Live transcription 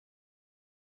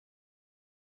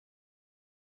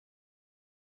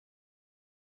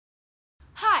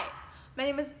My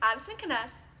name is Addison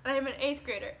Kness, and I am an 8th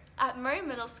grader at Murray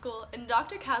Middle School in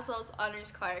Dr. Caswell's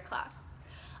Honors Choir class.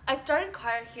 I started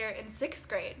choir here in 6th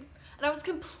grade, and I was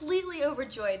completely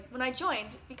overjoyed when I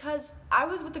joined because I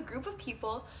was with a group of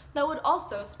people that would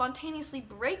also spontaneously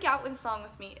break out in song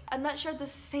with me and that shared the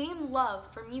same love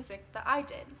for music that I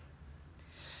did.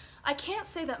 I can't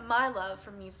say that my love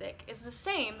for music is the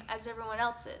same as everyone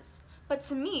else's, but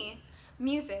to me,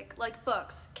 music, like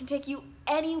books, can take you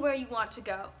anywhere you want to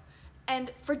go.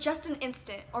 And for just an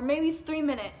instant, or maybe 3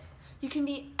 minutes, you can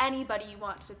be anybody you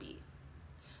want to be.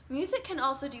 Music can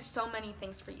also do so many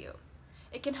things for you.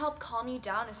 It can help calm you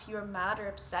down if you are mad or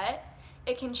upset.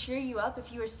 It can cheer you up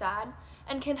if you are sad,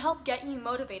 and can help get you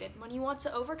motivated when you want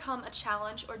to overcome a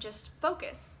challenge or just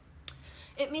focus.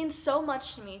 It means so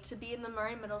much to me to be in the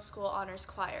Murray Middle School Honors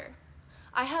Choir.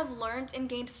 I have learned and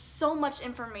gained so much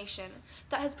information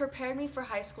that has prepared me for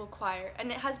high school choir,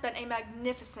 and it has been a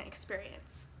magnificent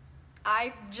experience.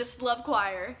 I just love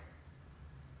choir.